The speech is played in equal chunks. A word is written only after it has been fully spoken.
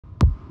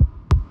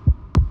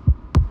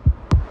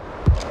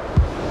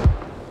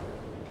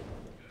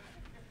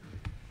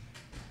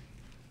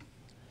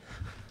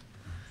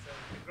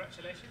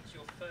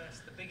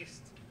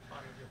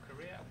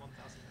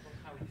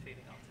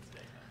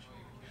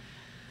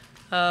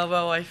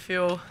Well, I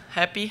feel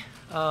happy.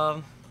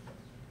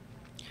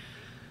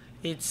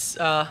 It's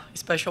a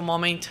special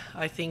moment.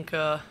 I think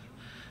I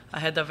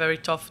had a very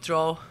tough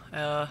draw.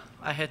 I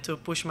had to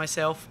push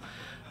myself.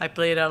 I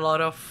played a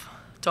lot of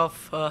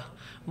tough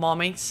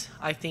moments.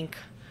 I think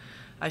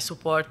I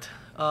support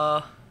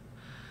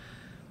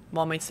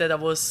moments that I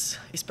was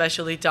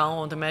especially down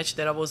on the match,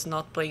 that I was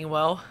not playing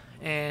well,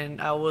 and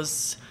I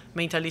was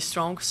mentally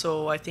strong.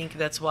 So I think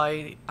that's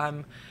why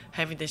I'm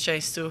having the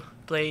chance to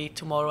play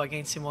tomorrow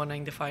against Simona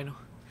in the final.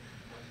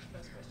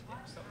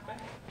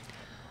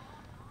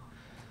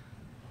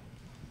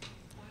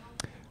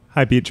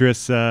 Hi,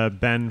 Beatriz.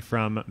 Ben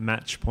from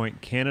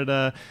Matchpoint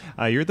Canada.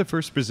 You're the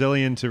first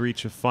Brazilian to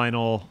reach a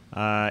final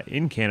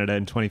in Canada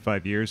in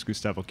 25 years.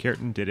 Gustavo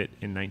Kuerten did it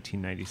in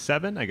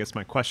 1997. I guess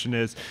my question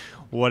is,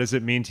 what does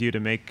it mean to you to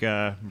make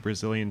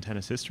Brazilian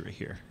tennis history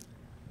here?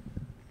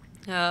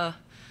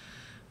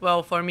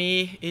 Well, for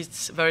me,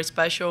 it's very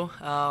special.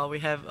 We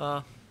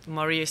have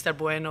Maria Esther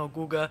Bueno,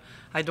 Guga.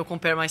 I don't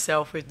compare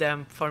myself with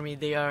them. For me,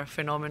 they are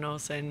phenomenal,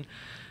 and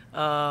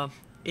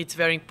it's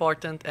very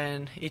important,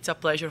 and it's a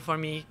pleasure for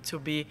me to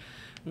be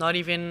not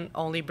even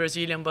only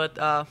Brazilian, but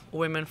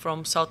women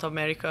from South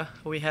America.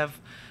 We have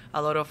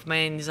a lot of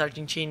men,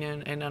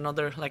 Argentinian, and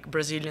another like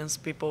Brazilians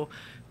people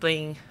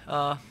playing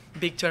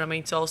big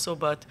tournaments also,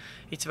 but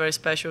it's very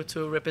special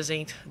to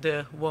represent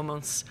the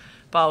women's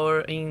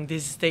power in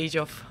this stage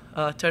of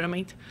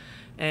tournament.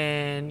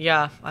 And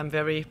yeah, I'm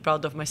very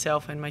proud of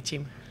myself and my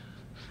team.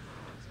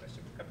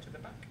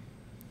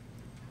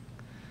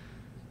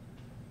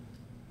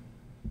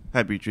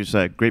 Hi, Beatriz.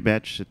 Great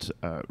match. It's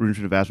Rune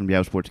Srinivas from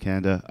Yahoo Sports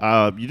Canada.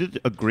 You did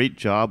a great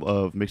job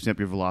of mixing up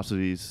your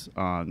velocities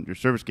on your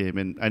service game,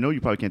 and I know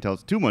you probably can't tell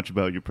us too much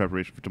about your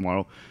preparation for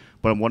tomorrow,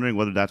 but I'm wondering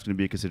whether that's going to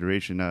be a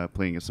consideration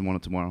playing against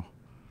Simona tomorrow.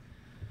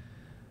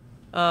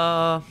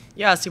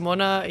 Yeah,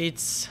 Simona,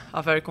 it's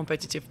a very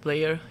competitive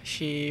player.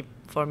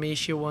 For me,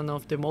 she's one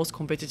of the most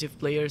competitive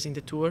players in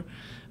the tour.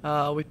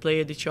 We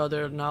played each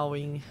other now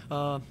in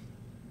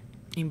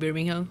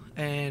Birmingham,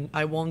 and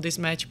I won this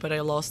match, but I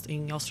lost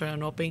in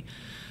Australian Open.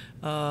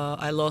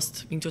 I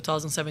lost in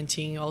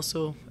 2017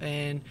 also,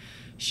 and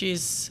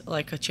she's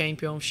like a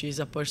champion. She's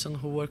a person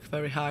who worked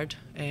very hard,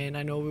 and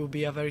I know it will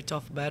be a very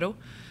tough battle.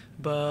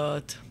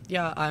 But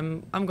yeah,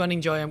 I'm gonna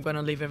enjoy. I'm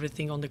gonna leave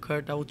everything on the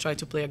court. I will try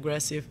to play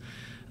aggressive.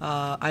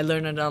 I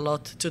learned a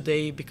lot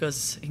today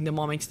because in the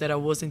moments that I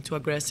wasn't too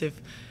aggressive,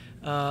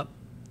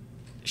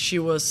 she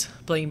was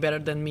playing better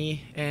than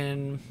me,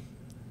 and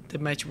the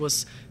match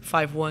was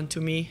 5-1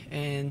 to me,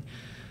 and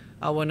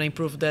I want to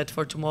improve that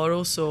for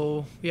tomorrow.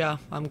 So yeah,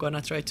 I'm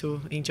gonna try to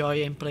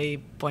enjoy and play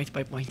point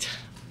by point.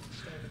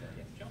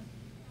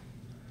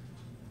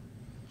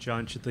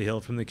 John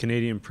Chitley-Hill from the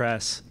Canadian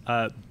Press.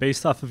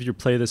 Based off of your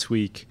play this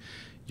week,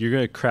 you're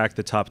going to crack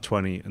the top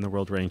 20 in the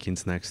world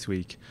rankings next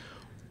week.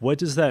 What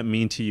does that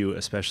mean to you,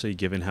 especially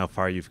given how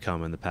far you've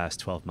come in the past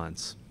 12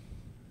 months?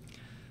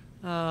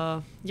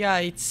 Yeah,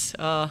 it's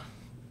a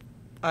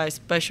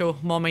special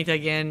moment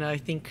again. I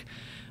think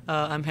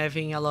I'm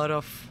having a lot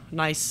of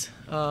nice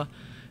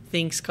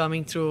things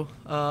coming through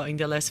in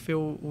the last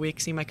few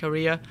weeks in my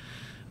career.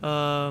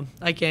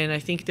 Again, I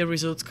think the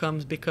results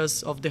comes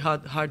because of the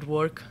hard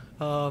work.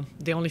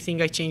 The only thing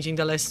I changed in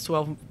the last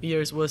 12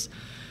 years was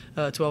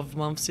 12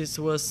 months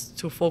was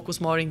to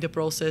focus more in the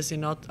process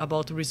and not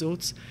about the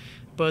results.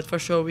 But for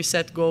sure, we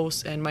set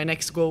goals, and my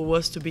next goal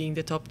was to be in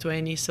the top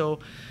 20. So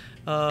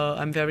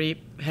I'm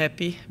very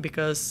happy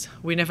because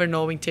we never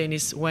know in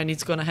tennis when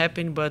it's going to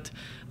happen, but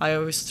I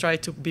always try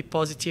to be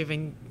positive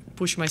and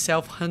push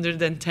myself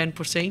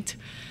 110%.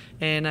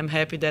 And I'm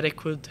happy that I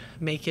could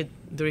make it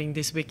during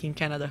this week in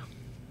Canada.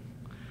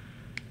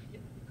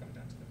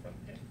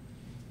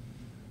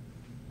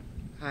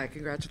 Hi,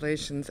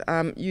 congratulations.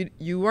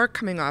 You are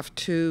coming off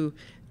two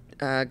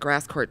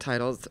grass court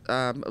titles,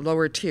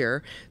 lower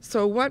tier.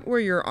 So what were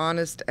your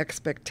honest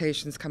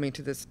expectations coming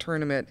to this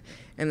tournament,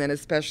 and then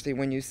especially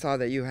when you saw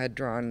that you had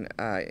drawn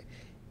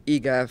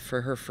Iga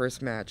for her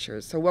first match here?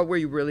 So what were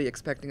you really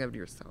expecting of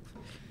yourself?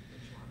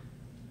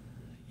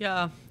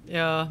 Yeah,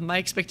 my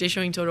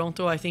expectation in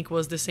Toronto, I think,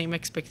 was the same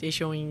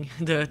expectation in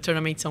the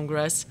tournaments on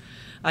grass.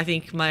 I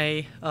think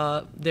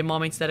the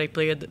moments that I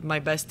played my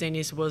best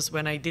tennis was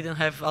when I didn't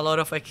have a lot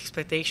of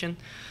expectation.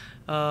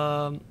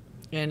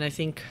 And I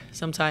think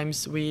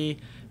sometimes we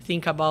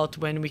think about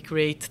when we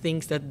create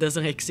things that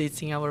doesn't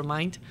exist in our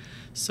mind.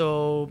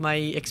 So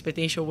my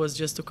expectation was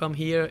just to come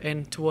here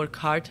and to work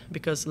hard,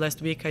 because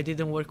last week I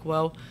didn't work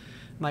well.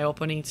 My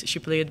opponent, she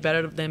played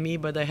better than me,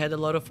 but I had a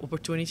lot of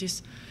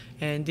opportunities.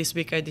 And this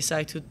week I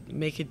decided to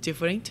make it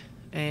different.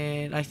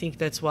 And I think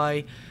that's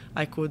why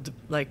I could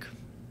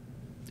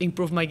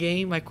improve my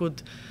game. I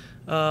could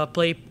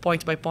play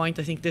point by point.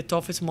 I think the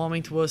toughest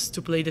moment was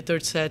to play the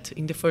third set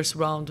in the first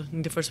round.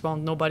 In the first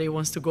round, nobody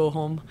wants to go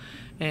home.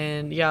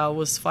 And yeah, I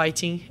was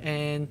fighting,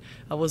 and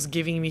I was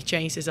giving me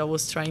chances. I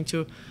was trying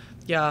to,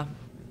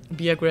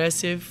 be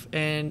aggressive.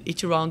 And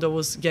each round I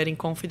was getting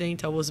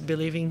confident. I was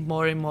believing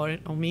more and more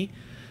on me.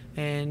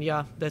 And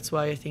yeah, that's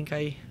why I think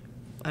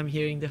I'm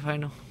here in the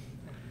final.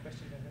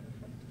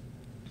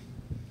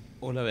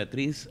 Hola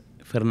Beatriz,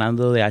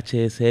 Fernando de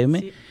HSM.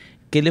 Sí.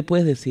 ¿Qué le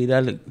puedes decir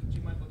al...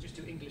 just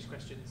do English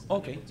questions.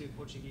 Okay. And then we'll do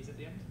Portuguese at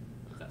the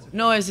end.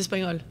 No, es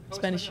español,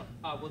 Spanish.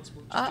 We'll just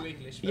do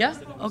English. ¿Ya?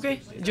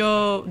 Ok.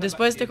 Yo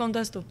después te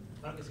contesto.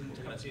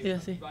 Yeah,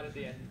 sí. Right at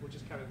the end, we'll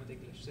just carry on with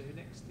English. So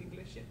next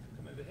English, yeah,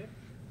 come over here.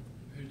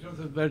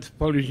 Joseph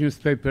Polish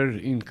newspaper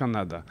in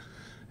Canada.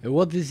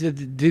 What is the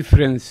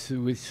difference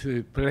with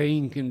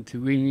playing and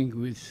winning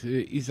with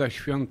Iza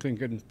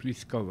Świątek and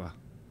Pliskova?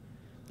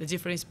 The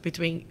difference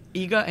between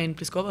Iga and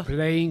Pliskova?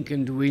 Playing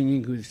and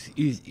winning with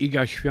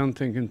Iga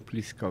Świątek and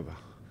Pliskova.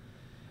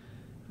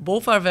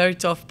 Both are very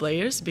tough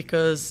players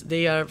because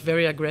they are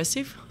very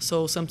aggressive.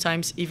 So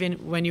sometimes even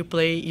when you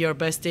play your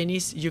best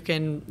tennis, you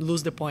can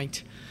lose the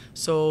point.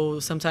 So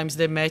sometimes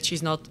the match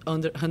is not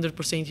under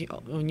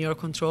 100% on your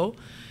control.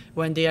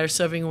 When they are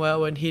serving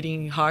well and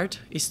hitting hard,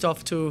 it's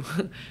tough to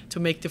to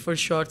make the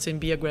first shots and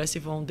be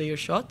aggressive on their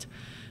shot.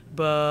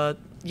 But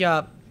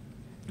yeah,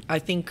 I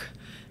think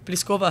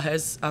Pliskova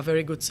has a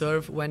very good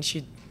serve. When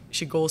she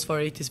goes for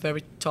it, it's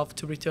very tough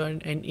to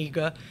return. And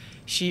Iga,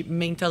 she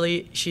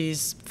mentally,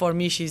 for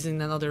me, she's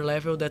in another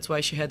level. That's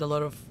why she had a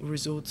lot of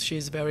results.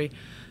 She's very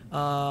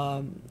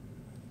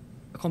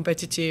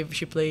competitive.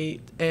 She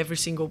played every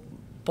single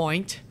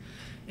point.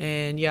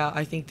 And yeah,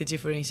 I think the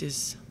difference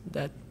is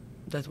that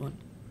one.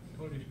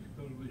 Polish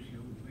people wish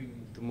you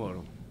winning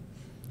tomorrow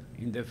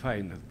in the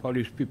final.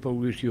 Polish people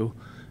wish you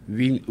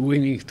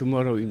winning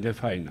tomorrow in the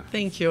final.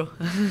 Thank you. A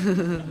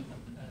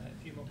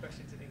few more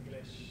questions in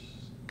English.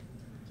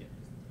 Yeah,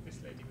 this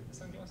lady with the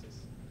sunglasses.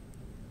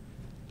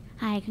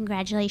 Hi,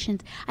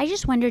 congratulations. I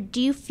just wondered, do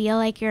you feel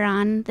like you're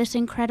on this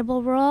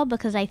incredible roll?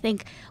 Because I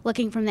think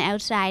looking from the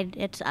outside,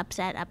 it's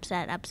upset,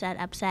 upset, upset,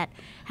 upset.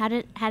 How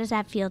does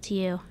that feel to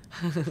you?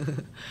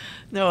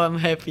 No, I'm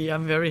happy.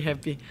 I'm very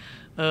happy.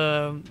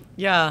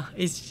 Yeah,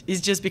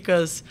 it's just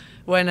because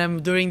when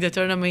I'm during the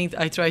tournament,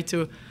 I try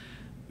to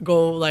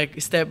go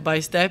like step by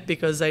step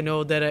because I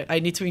know that I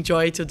need to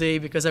enjoy today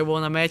because I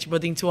won a match.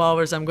 But in 2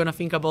 hours, I'm gonna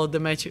think about the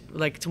match,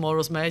 like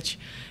tomorrow's match.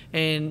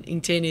 And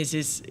in tennis,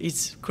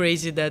 it's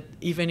crazy that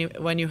even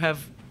when you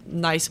have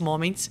nice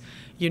moments,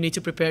 you need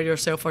to prepare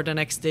yourself for the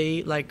next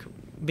day, like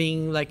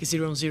being like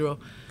 0-0.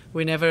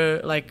 We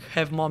never like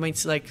have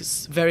moments like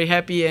very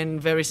happy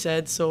and very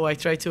sad. So I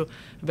try to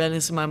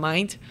balance my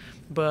mind.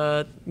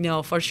 But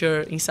for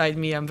sure, inside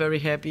me, I'm very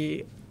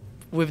happy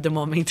with the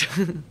moment.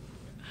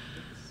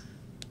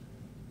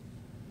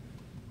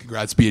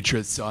 Congrats,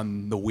 Beatriz,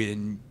 on the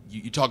win.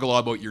 You talk a lot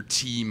about your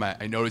team.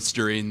 I noticed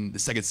during the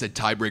second set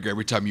tiebreaker,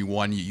 every time you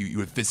won, you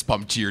would fist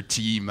pump to your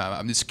team.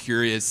 I'm just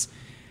curious,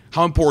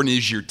 how important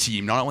is your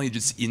team, not only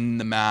just in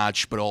the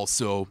match, but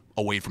also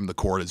away from the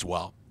court as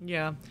well?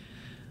 Yeah.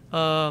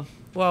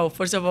 Well,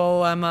 first of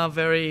all, I'm a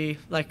very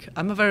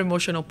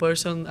emotional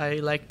person. I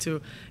like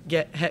to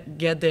get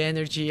the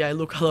energy. I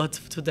look a lot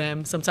to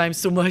them,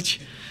 sometimes too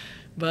much,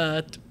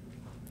 but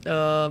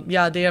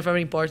yeah, they are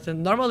very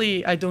important.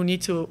 Normally, I don't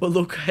need to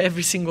look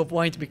every single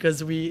point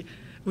because we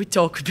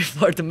talk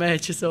before the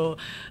match. So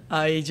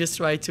I just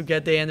try to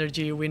get the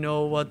energy. We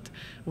know what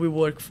we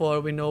work for.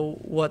 We know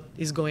what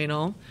is going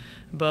on,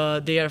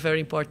 but they are very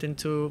important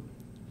to.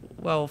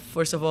 Well,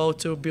 first of all,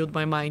 to build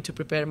my mind, to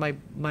prepare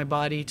my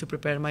body, to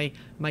prepare my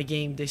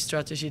game, the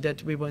strategy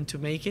that we want to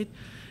make it.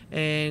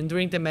 And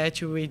during the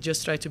match, we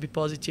just try to be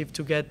positive,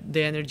 to get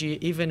the energy,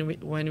 even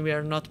when we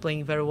are not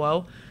playing very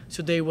well.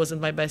 Today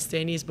wasn't my best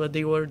tennis, but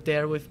they were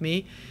there with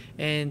me,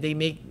 and they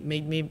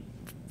made me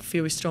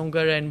feel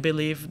stronger and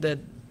believe that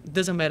it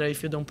doesn't matter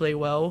if you don't play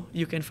well,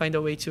 you can find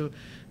a way to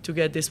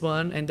get this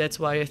one, and that's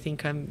why I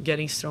think I'm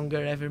getting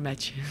stronger every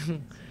match.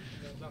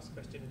 Last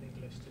question in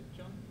English to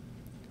John.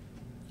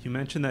 You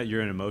mentioned that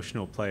you're an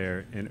emotional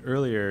player, and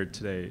earlier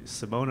today,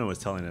 Simona was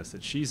telling us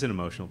that she's an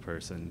emotional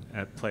person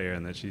at player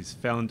and that she's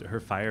found her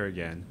fire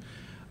again.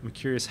 I'm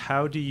curious,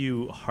 how do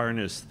you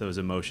harness those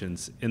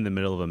emotions in the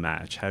middle of a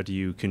match? How do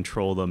you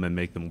control them and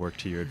make them work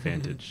to your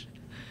advantage?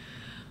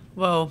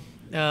 Well,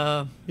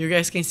 you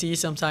guys can see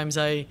sometimes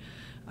I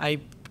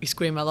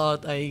scream a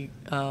lot. I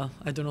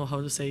don't know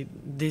how to say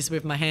this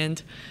with my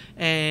hand,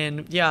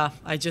 and yeah,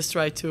 I just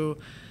try to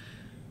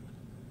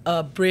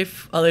breathe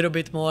a little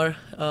bit more.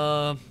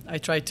 I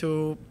try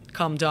to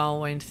calm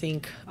down and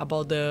think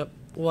about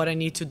what I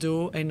need to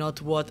do and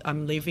not what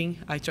I'm leaving.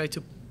 I try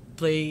to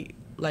play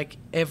like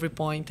every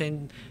point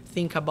and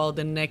think about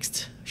the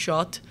next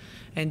shot,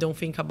 and don't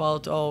think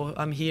about, oh,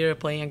 I'm here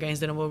playing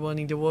against the number one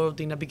in the world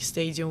in a big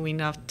stadium in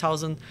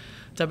 1,000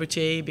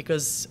 WTA,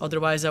 because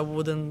otherwise I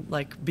wouldn't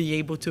like be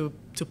able to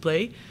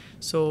play.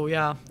 So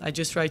yeah, I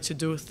just try to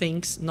do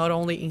things not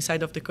only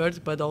inside of the court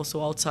but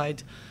also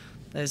outside,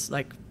 as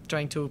like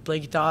trying to play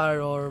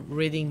guitar or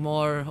reading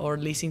more or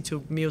listening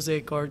to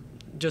music or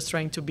just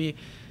trying to be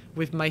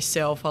with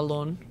myself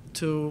alone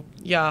to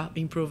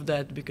improve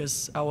that,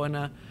 because I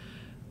wanna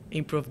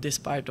improve this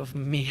part of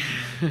me.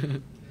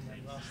 And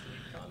lastly,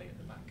 Carly at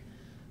the back.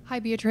 Hi,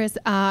 Beatriz.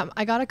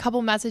 I got a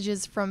couple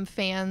messages from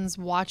fans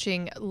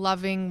watching,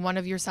 loving one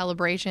of your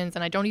celebrations,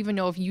 and I don't even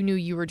know if you knew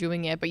you were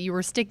doing it, but you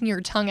were sticking your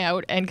tongue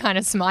out and kind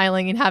of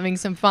smiling and having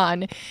some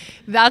fun.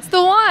 That's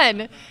the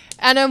one.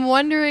 And I'm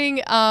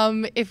wondering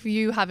if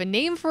you have a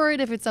name for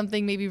it, if it's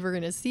something maybe we're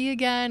going to see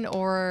again,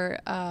 or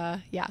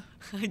yeah.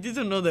 I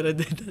didn't know that I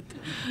did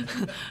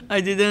that.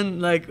 I didn't,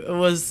 like, it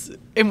was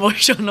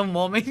emotional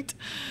moment.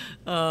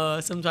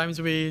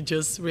 Sometimes we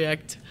just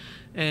react.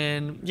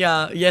 And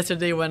yeah,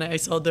 yesterday when I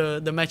saw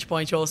the match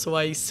point also,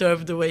 I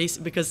served the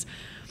waist because,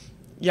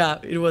 yeah,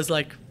 it was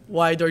like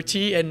wide or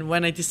T. And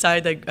when I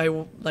decided, I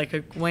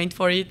went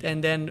for it,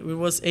 and then it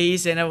was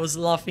ace, and I was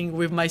laughing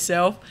with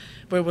myself.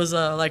 But it was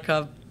like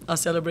a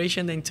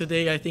celebration. And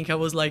today I think I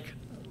was like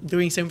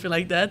doing something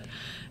like that.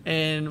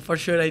 And for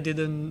sure I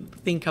didn't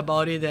think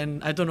about it.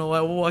 And I don't know,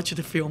 I will watch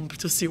the film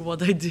to see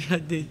what I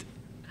did.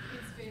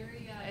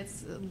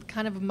 It's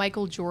kind of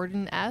Michael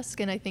Jordan-esque,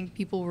 and I think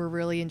people were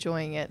really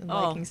enjoying it and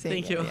liking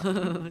seeing thank you. it.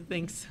 Yeah.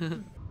 Thanks.